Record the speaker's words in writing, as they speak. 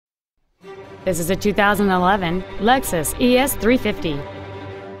This is a 2011 Lexus ES 350.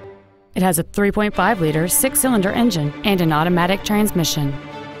 It has a 3.5-liter six-cylinder engine and an automatic transmission.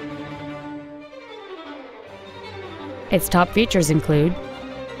 Its top features include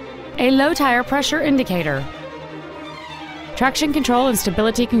a low tire pressure indicator, traction control and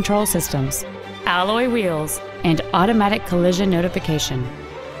stability control systems, alloy wheels, and automatic collision notification.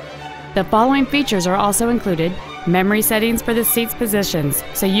 The following features are also included: memory settings for the seat's positions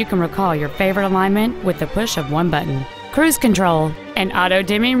so you can recall your favorite alignment with the push of one button, cruise control, an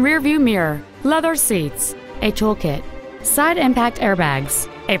auto-dimming rear-view mirror, leather seats, a toolkit, side impact airbags,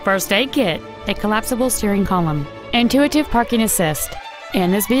 a first aid kit, a collapsible steering column, intuitive parking assist,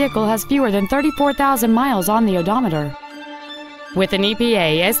 and this vehicle has fewer than 34,000 miles on the odometer. With an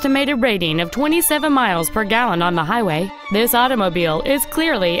EPA estimated rating of 27 miles per gallon on the highway, this automobile is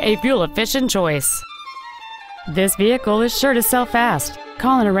clearly a fuel-efficient choice. This vehicle is sure to sell fast.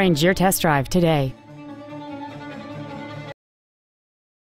 Call and arrange your test drive today.